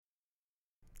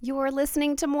You're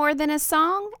listening to More Than a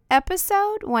Song,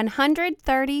 episode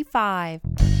 135.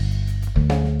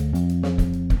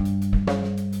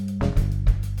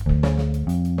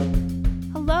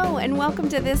 Hello, and welcome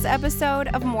to this episode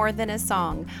of More Than a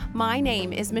Song. My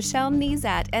name is Michelle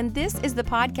Nezat, and this is the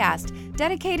podcast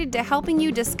dedicated to helping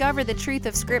you discover the truth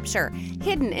of Scripture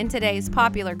hidden in today's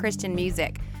popular Christian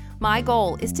music. My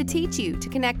goal is to teach you to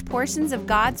connect portions of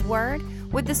God's Word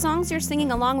with the songs you're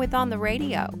singing along with on the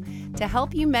radio, to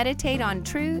help you meditate on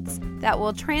truths that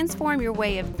will transform your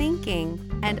way of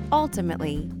thinking and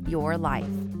ultimately your life.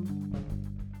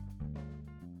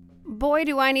 Boy,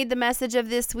 do I need the message of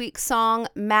this week's song,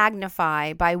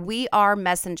 Magnify, by We Are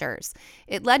Messengers.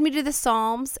 It led me to the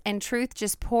Psalms, and truth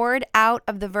just poured out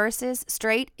of the verses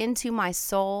straight into my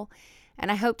soul.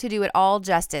 And I hope to do it all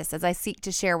justice as I seek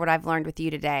to share what I've learned with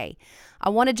you today. I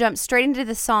want to jump straight into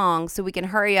the song so we can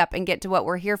hurry up and get to what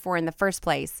we're here for in the first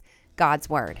place, God's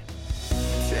Word.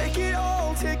 Take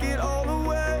it all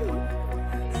away.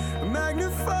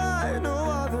 Magnify, no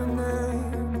other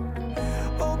name.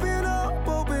 Open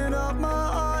up my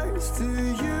eyes to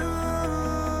you.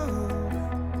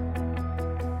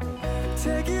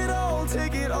 Take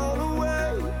it all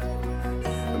away.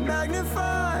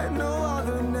 Magnify, no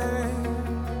other name.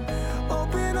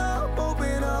 Open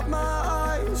up my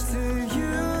eyes to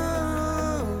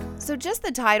you. So just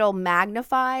the title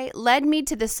Magnify led me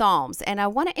to the Psalms, and I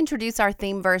want to introduce our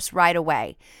theme verse right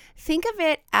away. Think of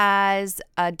it as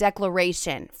a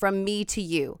declaration from me to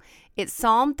you. It's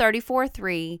Psalm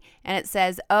 34:3, and it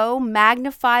says, "Oh,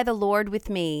 magnify the Lord with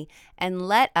me, and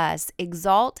let us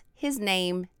exalt his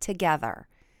name together."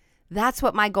 That's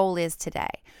what my goal is today,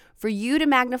 for you to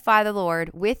magnify the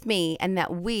Lord with me and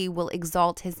that we will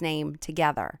exalt his name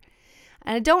together.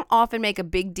 And I don't often make a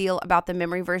big deal about the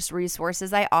memory verse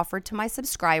resources I offer to my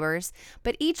subscribers,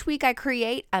 but each week I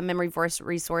create a memory verse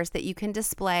resource that you can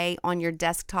display on your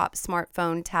desktop,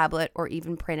 smartphone, tablet, or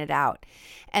even print it out.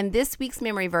 And this week's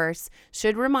memory verse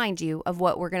should remind you of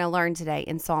what we're going to learn today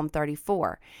in Psalm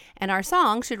 34. And our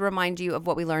song should remind you of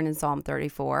what we learned in Psalm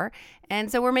 34.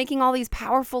 And so we're making all these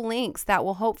powerful links that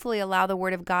will hopefully allow the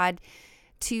Word of God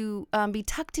to be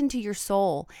tucked into your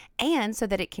soul, and so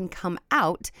that it can come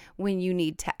out when you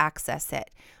need to access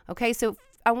it. Okay, so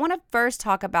I want to first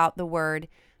talk about the word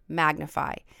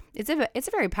magnify. It's a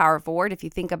very powerful word if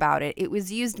you think about it. It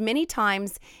was used many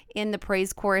times in the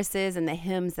praise choruses and the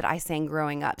hymns that I sang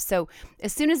growing up. So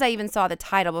as soon as I even saw the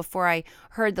title before I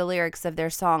heard the lyrics of their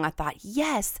song, I thought,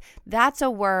 yes, that's a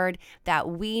word that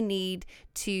we need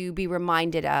to be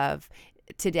reminded of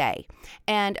today.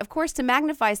 And of course, to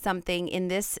magnify something in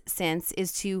this sense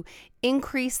is to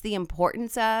increase the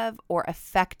importance of or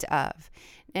effect of.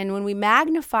 And when we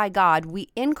magnify God, we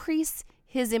increase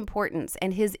his importance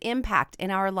and his impact in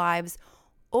our lives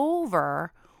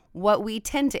over what we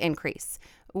tend to increase,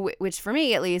 which for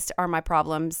me at least are my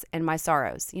problems and my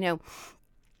sorrows. You know,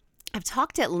 I've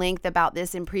talked at length about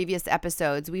this in previous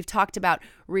episodes. We've talked about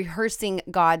rehearsing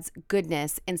God's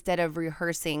goodness instead of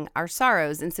rehearsing our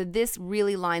sorrows. And so this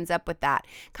really lines up with that,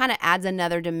 kind of adds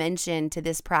another dimension to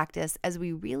this practice as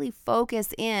we really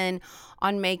focus in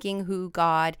on making who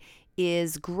God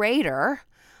is greater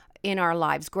in our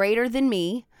lives, greater than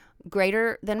me,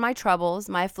 greater than my troubles,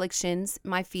 my afflictions,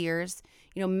 my fears,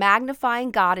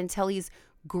 magnifying God until he's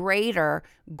greater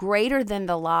than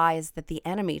the lies that the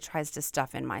enemy tries to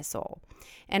stuff in my soul.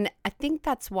 And I think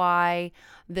that's why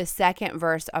the second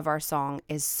verse of our song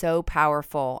is so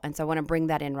powerful. And so I want to bring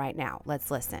that in right now.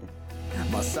 Let's listen.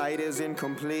 My sight is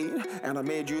incomplete, and I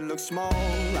made you look small.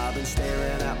 I've been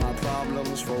staring at my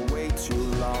problems for way too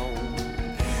long.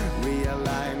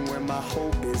 Realign where my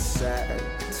hope is set,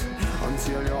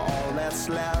 until you're all that's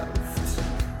left.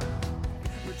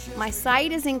 My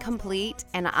sight is incomplete,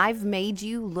 and I've made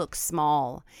you look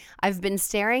small. I've been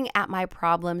staring at my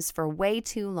problems for way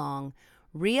too long.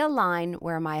 Realign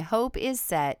where my hope is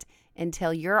set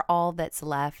until you're all that's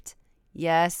left.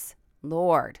 Yes,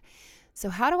 Lord. So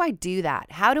how do I do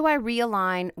that? How do I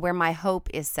realign where my hope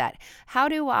is set? How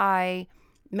do I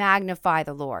magnify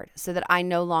the Lord so that I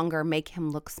no longer make him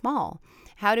look small?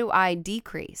 How do I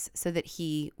decrease so that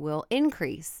he will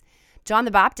increase? John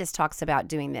the Baptist talks about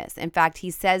doing this. In fact,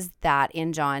 he says that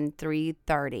in John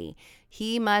 3:30.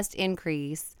 He must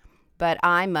increase, but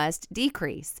I must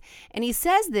decrease. And he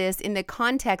says this in the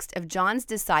context of John's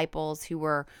disciples who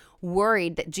were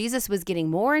worried that Jesus was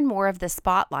getting more and more of the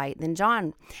spotlight than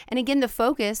John. And again, the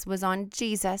focus was on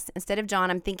Jesus instead of John.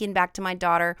 I'm thinking back to my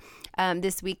daughter.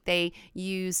 This week they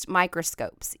used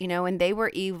microscopes, and they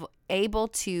were able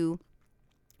to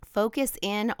focus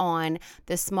in on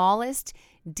the smallest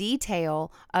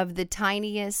detail of the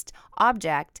tiniest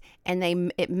object, and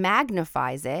it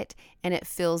magnifies it and it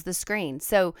fills the screen.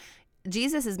 So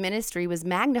Jesus's ministry was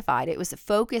magnified. It was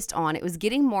focused on, it was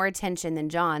getting more attention than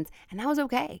John's, and that was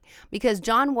okay because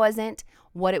John wasn't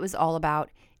what it was all about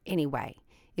anyway.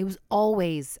 It was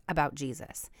always about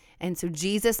Jesus. And so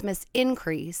Jesus must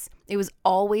increase. It was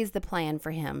always the plan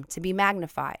for him to be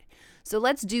magnified. So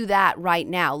let's do that right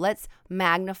now. Let's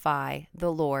magnify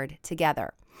the Lord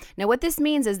together. Now, what this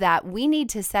means is that we need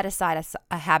to set aside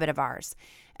a habit of ours.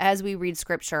 As we read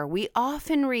scripture, we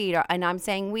often read, and I'm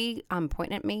saying I'm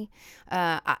pointing at me,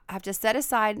 I have to set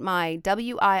aside my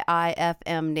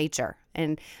WIIFM nature,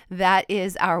 and that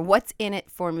is our what's in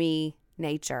it for me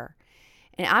nature.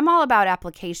 And I'm all about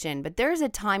application, but there's a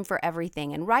time for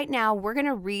everything. And right now, we're going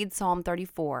to read Psalm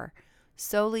 34,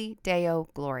 Soli Deo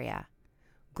Gloria.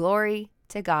 Glory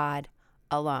to God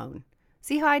alone.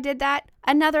 See how I did that?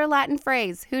 Another Latin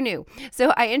phrase. Who knew?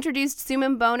 So I introduced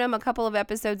Summum Bonum a couple of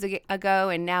episodes ago,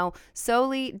 and now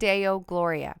Soli Deo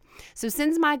Gloria. So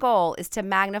since my goal is to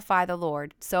magnify the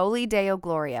Lord, Soli Deo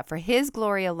Gloria, for his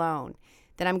glory alone,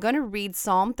 then I'm going to read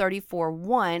Psalm 34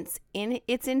 once in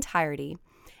its entirety,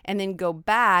 and then go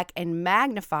back and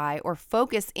magnify or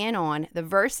focus in on the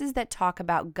verses that talk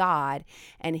about God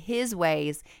and his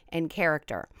ways and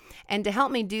character. And to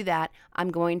help me do that, I'm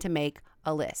going to make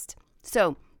a list.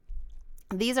 So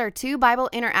these are 2 Bible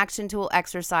interaction tool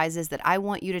exercises that I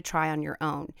want you to try on your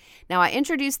own. Now, I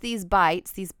introduced these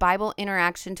bites, these Bible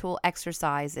interaction tool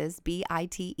exercises,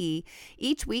 BITE,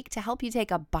 each week to help you take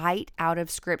a bite out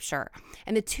of Scripture.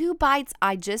 And the 2 bites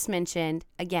I just mentioned,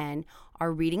 again,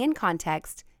 are reading in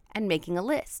context and making a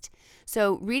list.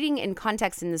 So reading in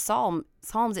context in the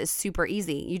Psalms is super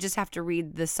easy. You just have to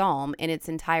read the Psalm in its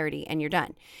entirety and you're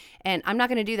done. And I'm not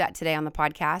going to do that today on the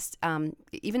podcast,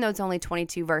 even though it's only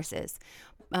 22 verses.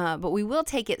 But we will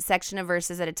take it section of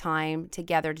verses at a time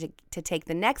together to take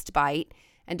the next bite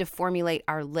and to formulate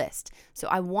our list. So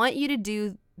I want you to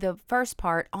do the first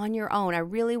part on your own. I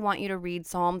really want you to read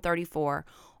Psalm 34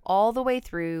 all the way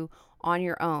through on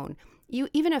your own.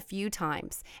 Even a few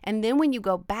times. And then when you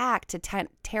go back to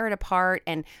tear it apart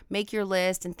and make your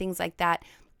list and things like that,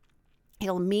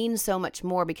 it'll mean so much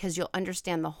more because you'll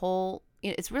understand the whole,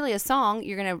 it's really a song.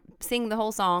 You're going to sing the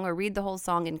whole song or read the whole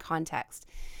song in context.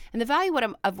 And the value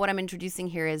of what I'm introducing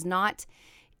here is not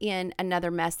in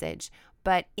another message,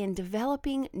 but in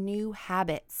developing new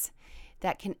habits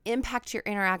that can impact your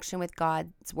interaction with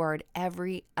God's word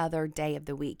every other day of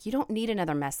the week. You don't need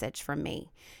another message from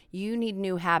me. You need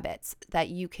new habits that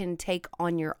you can take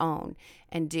on your own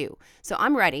and do. So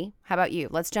I'm ready. How about you?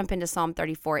 Let's jump into Psalm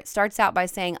 34. It starts out by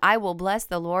saying, I will bless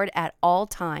the Lord at all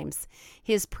times.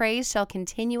 His praise shall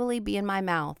continually be in my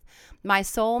mouth. My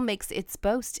soul makes its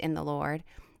boast in the Lord.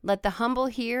 Let the humble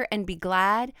hear and be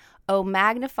glad. Oh,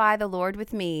 magnify the Lord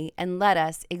with me, and let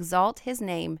us exalt his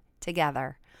name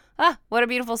together. What a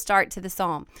beautiful start to the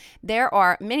psalm. There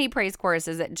are many praise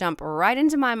choruses that jump right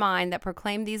into my mind that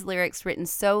proclaim these lyrics written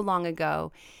so long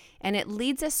ago, and it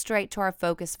leads us straight to our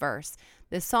focus verse.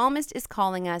 The psalmist is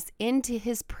calling us into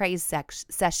his praise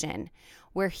session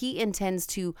where he intends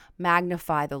to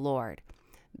magnify the Lord.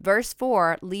 Verse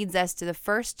 4 leads us to the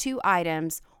first 2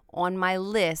 items on my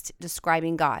list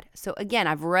describing God. So again,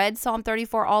 I've read Psalm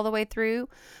 34 all the way through.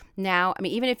 Now,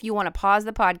 even if you want to pause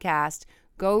the podcast,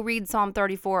 go read Psalm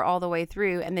 34 all the way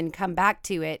through and then come back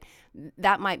to it.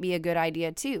 That might be a good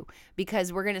idea too,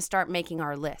 because we're going to start making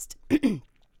our list.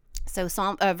 So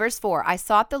verse 4, I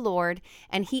sought the Lord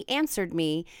and he answered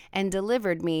me and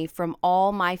delivered me from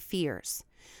all my fears.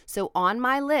 So on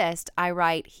my list, I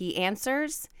write he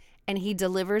answers and he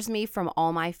delivers me from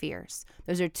all my fears.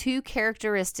 Those are 2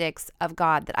 characteristics of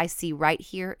God that I see right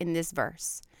here in this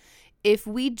verse. If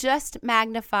we just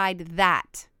magnified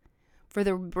that for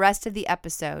the rest of the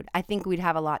episode, I think we'd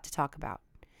have a lot to talk about.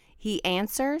 He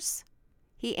answers.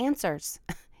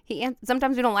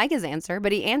 Sometimes we don't like his answer,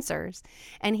 but he answers.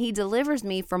 And he delivers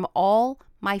me from all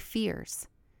my fears.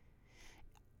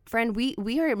 Friend, we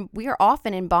are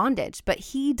often in bondage, but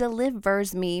he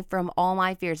delivers me from all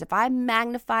my fears. If I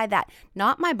magnify that,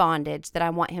 not my bondage that I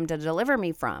want him to deliver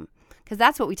me from, because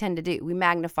that's what we tend to do. We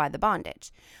magnify the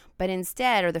bondage, but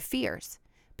instead, or the fears.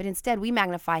 But instead, we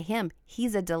magnify him.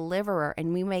 He's a deliverer,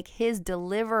 and we make his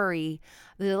the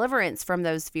deliverance from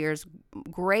those fears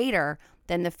greater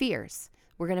than the fears.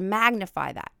 We're going to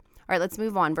magnify that. All right, let's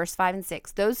move on. Verse 5 and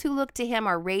 6. Those who look to him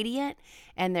are radiant,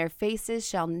 and their faces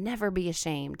shall never be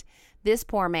ashamed. This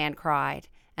poor man cried,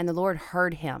 and the Lord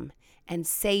heard him and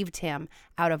saved him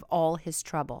out of all his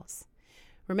troubles.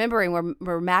 Remembering,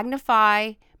 we're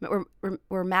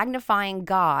We're magnifying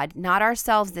God, not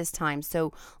ourselves this time.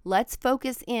 So let's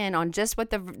focus in on just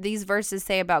what these verses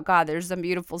say about God. There's some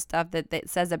beautiful stuff that it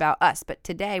says about us. But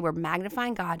today we're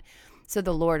magnifying God. So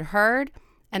the Lord heard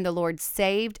and the Lord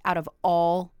saved out of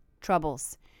all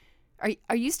troubles.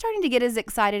 Are you starting to get as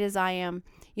excited as I am?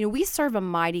 You know, we serve a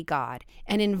mighty God,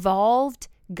 an involved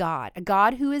God, a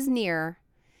God who is near,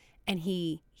 and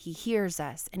he hears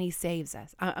us and he saves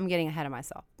us. I'm getting ahead of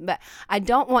myself, but I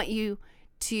don't want you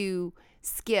to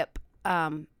skip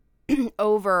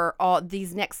over all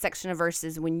these next section of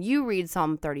verses when you read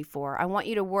Psalm 34. I want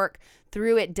you to work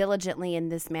through it diligently in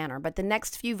this manner. But the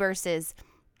next few verses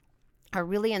are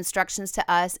really instructions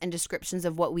to us and descriptions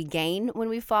of what we gain when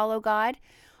we follow God.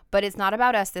 But it's not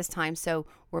about us this time, so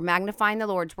we're magnifying the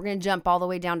Lord. So we're going to jump all the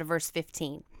way down to verse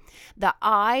 15. The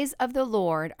eyes of the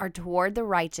Lord are toward the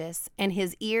righteous, and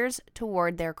his ears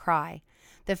toward their cry.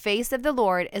 The face of the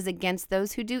Lord is against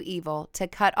those who do evil, to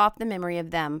cut off the memory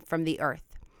of them from the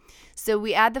earth. So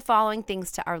we add the following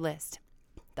things to our list.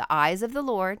 The eyes of the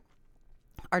Lord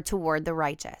are toward the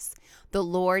righteous. The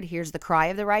Lord hears the cry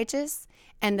of the righteous,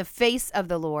 and the face of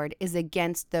the Lord is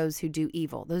against those who do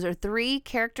evil. Those are three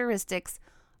characteristics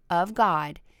of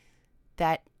God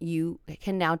that you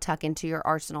can now tuck into your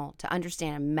arsenal to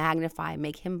understand and magnify,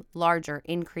 make him larger,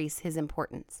 increase his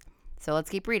importance. So let's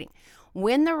keep reading.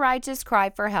 When the righteous cry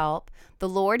for help, the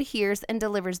Lord hears and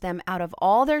delivers them out of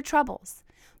all their troubles.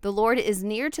 The Lord is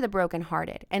near to the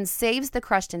brokenhearted and saves the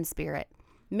crushed in spirit.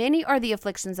 Many are the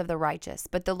afflictions of the righteous,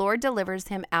 but the Lord delivers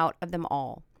him out of them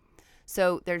all.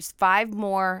 So there's 5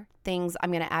 more things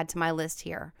I'm going to add to my list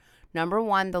here. Number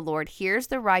 1, the Lord hears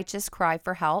the righteous cry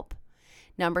for help.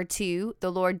 Number 2,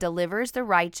 the Lord delivers the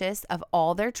righteous of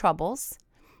all their troubles.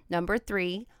 Number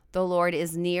 3, the Lord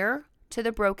is near to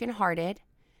the brokenhearted.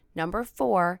 Number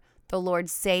 4, the Lord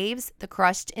saves the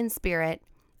crushed in spirit.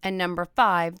 And number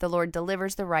 5, the Lord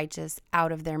delivers the righteous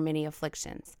out of their many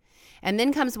afflictions. And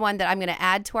then comes one that I'm going to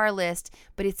add to our list,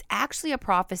 but it's actually a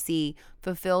prophecy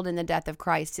fulfilled in the death of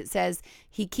Christ. It says,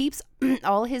 he keeps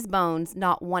all his bones,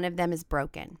 not one of them is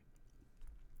broken.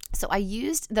 So I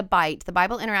used the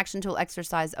Bible interaction tool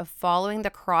exercise of following the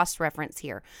cross reference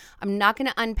here. I'm not going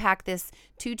to unpack this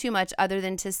too much other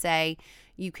than to say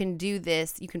you can do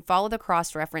this. You can follow the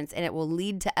cross reference and it will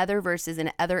lead to other verses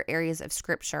in other areas of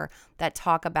scripture that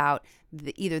talk about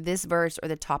either this verse or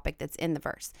the topic that's in the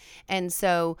verse. And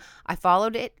so I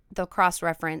followed the cross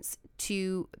reference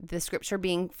to the scripture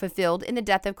being fulfilled in the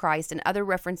death of Christ and other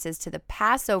references to the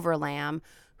Passover lamb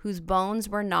whose bones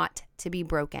were not to be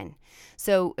broken.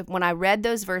 So when I read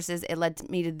those verses, it led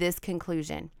me to this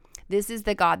conclusion. This is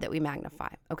the God that we magnify,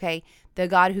 okay? The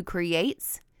God who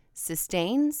creates,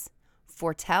 sustains,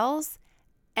 foretells,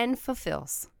 and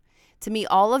fulfills. To me,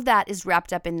 all of that is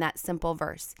wrapped up in that simple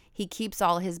verse. He keeps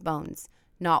all his bones.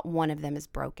 Not one of them is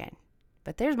broken.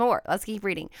 But there's more. Let's keep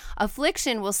reading.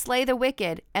 Affliction will slay the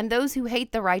wicked, and those who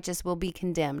hate the righteous will be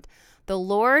condemned. The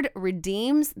Lord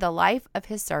redeems the life of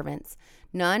his servants.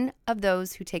 None of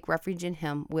those who take refuge in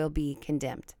him will be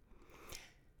condemned.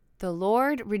 The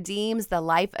Lord redeems the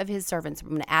life of his servants. I'm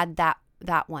going to add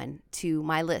that one to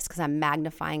my list because I'm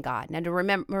magnifying God. Now to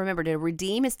remember, to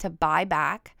redeem is to buy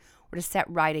back or to set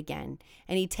right again.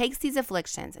 And he takes these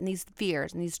afflictions and these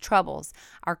fears and these troubles,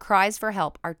 our cries for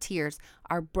help, our tears,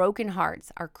 our broken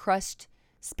hearts, our crushed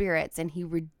spirits, and he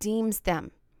redeems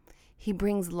them. He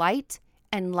brings light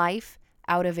and life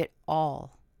out of it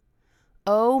all.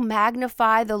 Oh,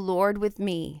 magnify the Lord with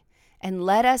me, and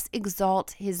let us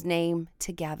exalt his name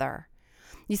together.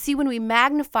 You see, when we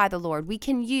magnify the Lord, we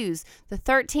can use the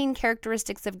 13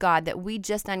 characteristics of God that we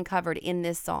just uncovered in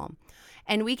this psalm.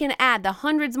 And we can add the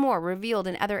hundreds more revealed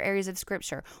in other areas of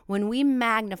Scripture. When we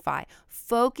magnify,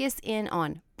 focus in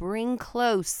on, bring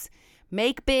close,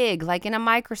 make big, like in a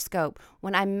microscope.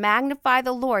 When I magnify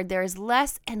the Lord, there is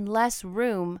less and less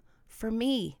room for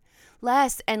me.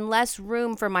 Less and less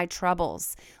room for my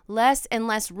troubles, less and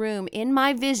less room in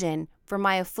my vision for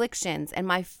my afflictions, and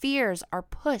my fears are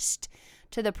pushed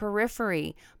to the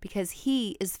periphery because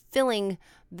he is filling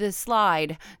the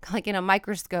slide like in a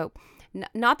microscope.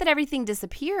 Not that everything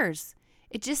disappears.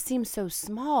 It just seems so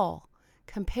small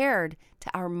compared to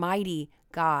our mighty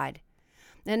God.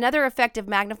 Another effect of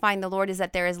magnifying the Lord is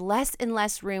that there is less and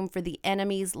less room for the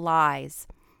enemy's lies.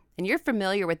 And you're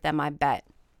familiar with them, I bet.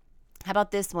 How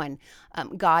about this one?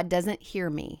 God doesn't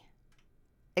hear me,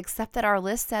 except that our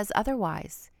list says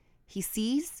otherwise. He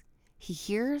sees, he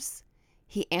hears,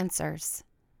 he answers.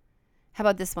 How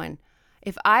about this one?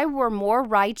 If I were more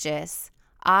righteous,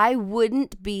 I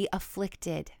wouldn't be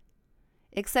afflicted.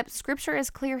 Except scripture is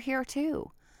clear here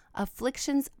too.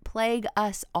 Afflictions plague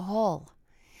us all.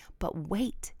 But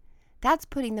wait, That's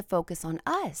putting the focus on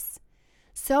us.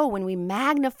 So when we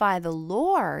magnify the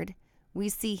Lord, we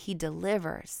see he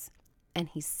delivers and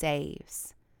he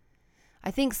saves.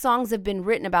 I think songs have been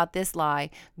written about this lie.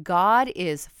 God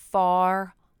is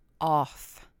far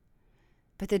off.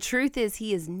 But the truth is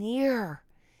he is near.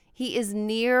 He is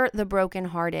near the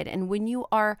brokenhearted. And when you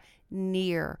are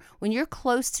near, when you're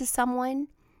close to someone,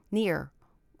 near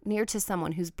to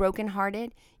someone who's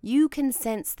brokenhearted, you can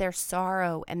sense their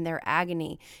sorrow and their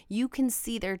agony. You can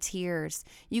see their tears.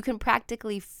 You can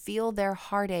practically feel their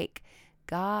heartache.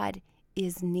 God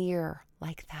is near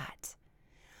like that.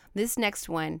 This next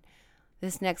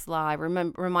lie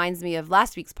reminds me of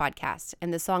last week's podcast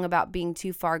and the song about being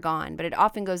too far gone, but it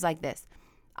often goes like this.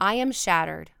 I am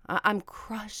shattered. I'm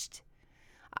crushed.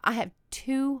 I have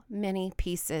too many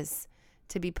pieces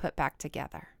to be put back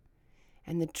together.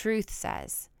 And the truth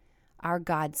says, our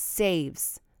God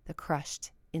saves the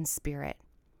crushed in spirit.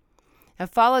 I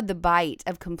followed the bite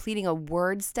of completing a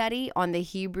word study on the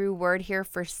Hebrew word here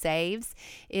for saves.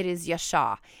 It is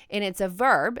yashah, and it's a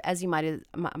verb, as you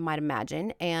might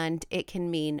imagine, and it can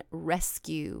mean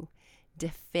rescue,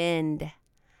 defend,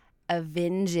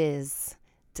 avenges,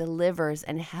 delivers,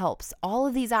 and helps. All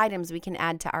of these items we can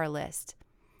add to our list.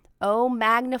 Oh,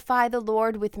 magnify the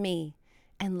Lord with me,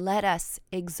 and let us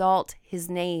exalt his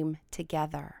name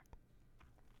together.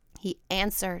 He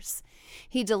answers.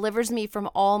 He delivers me from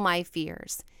all my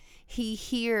fears. He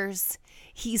hears.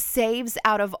 He saves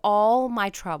out of all my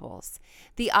troubles.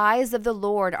 The eyes of the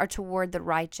Lord are toward the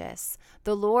righteous.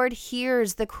 The Lord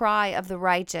hears the cry of the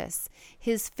righteous.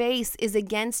 His face is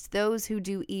against those who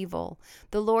do evil.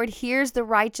 The Lord hears the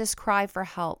righteous cry for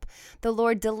help. The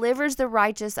Lord delivers the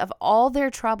righteous of all their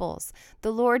troubles.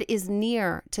 The Lord is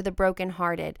near to the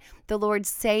brokenhearted. The Lord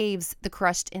saves the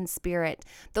crushed in spirit.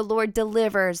 The Lord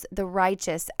delivers the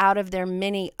righteous out of their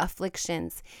many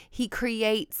afflictions. He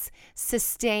creates,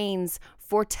 sustains,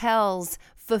 foretells,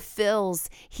 fulfills.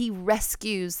 He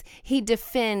rescues, he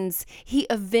defends, he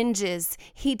avenges,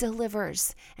 he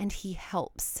delivers, and he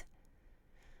helps.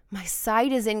 My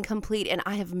sight is incomplete and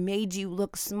I have made you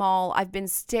look small. I've been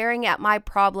staring at my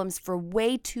problems for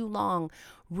way too long.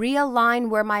 Realign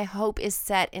where my hope is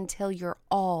set until you're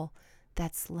all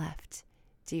that's left,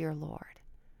 dear Lord.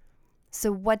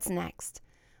 So what's next?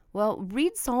 Well,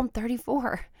 read Psalm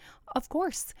 34. Of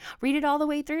course, read it all the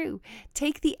way through.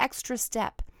 Take the extra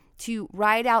step to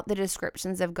write out the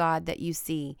descriptions of God that you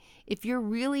see. If you're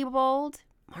really bold,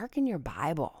 mark in your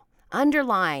Bible.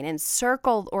 Underline and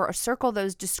circle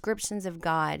those descriptions of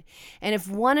God. And if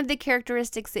one of the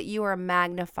characteristics that you are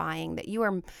magnifying, that you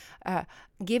are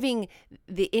giving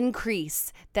the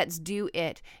increase that's due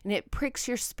it, and it pricks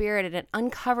your spirit and it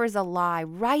uncovers a lie,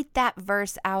 write that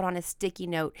verse out on a sticky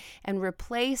note and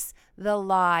replace the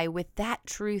lie with that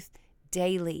truth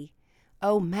daily.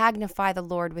 Oh, magnify the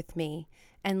Lord with me,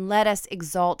 and let us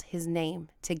exalt his name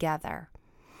together.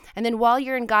 And then while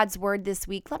you're in God's Word this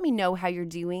week, let me know how you're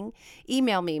doing.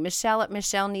 Email me,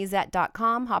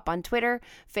 michelle@michellenezet.com. Hop on Twitter,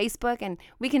 Facebook, and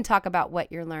we can talk about what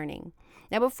you're learning.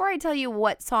 Now, before I tell you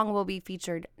what song will be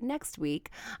featured next week,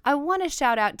 I want to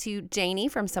shout out to Janie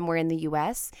from somewhere in the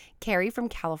U.S., Carrie from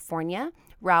California,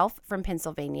 Ralph from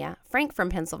Pennsylvania, Frank from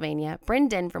Pennsylvania,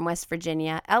 Brendan from West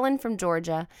Virginia, Ellen from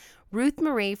Georgia, Ruth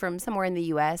Marie from somewhere in the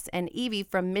U.S., and Evie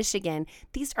from Michigan.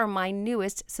 These are my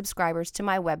newest subscribers to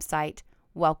my website.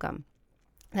 Welcome.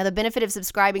 Now, the benefit of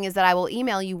subscribing is that I will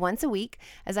email you once a week,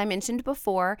 as I mentioned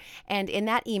before, and in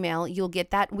that email, you'll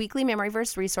get that weekly memory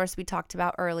verse resource we talked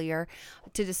about earlier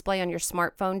to display on your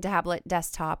smartphone, tablet,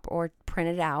 desktop, or print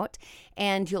it out.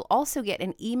 And you'll also get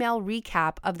an email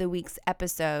recap of the week's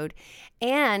episode,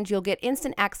 and you'll get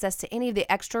instant access to any of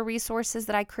the extra resources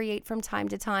that I create from time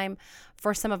to time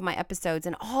for some of my episodes.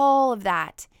 And all of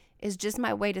that is just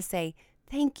my way to say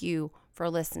thank you for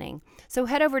listening. So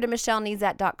head over to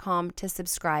michellenezet.com to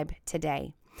subscribe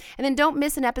today. And then don't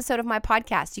miss an episode of my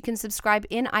podcast. You can subscribe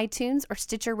in iTunes or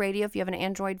Stitcher Radio if you have an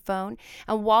Android phone.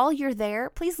 And while you're there,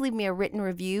 please leave me a written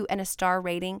review and a star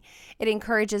rating. It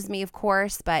encourages me, of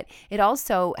course, but it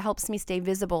also helps me stay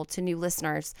visible to new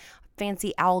listeners.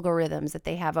 Fancy algorithms that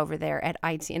they have over there in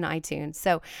iTunes.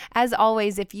 So as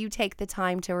always, if you take the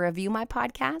time to review my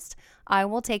podcast, I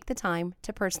will take the time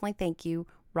to personally thank you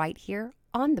right here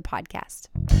on the podcast.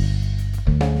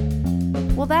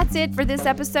 Well, that's it for this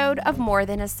episode of More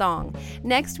Than a Song.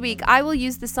 Next week, I will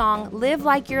use the song Live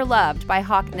Like You're Loved by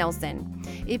Hawk Nelson.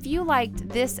 If you liked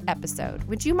this episode,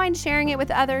 would you mind sharing it with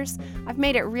others? I've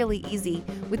made it really easy.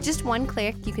 With just one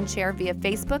click, you can share via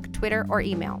Facebook, Twitter, or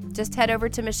email. Just head over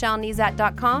to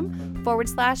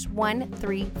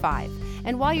michellenezet.com/135.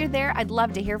 And while you're there, I'd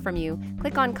love to hear from you.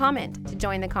 Click on comment to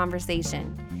join the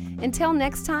conversation. Until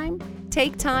next time,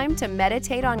 take time to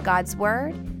meditate on God's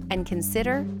Word and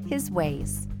consider His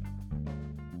ways.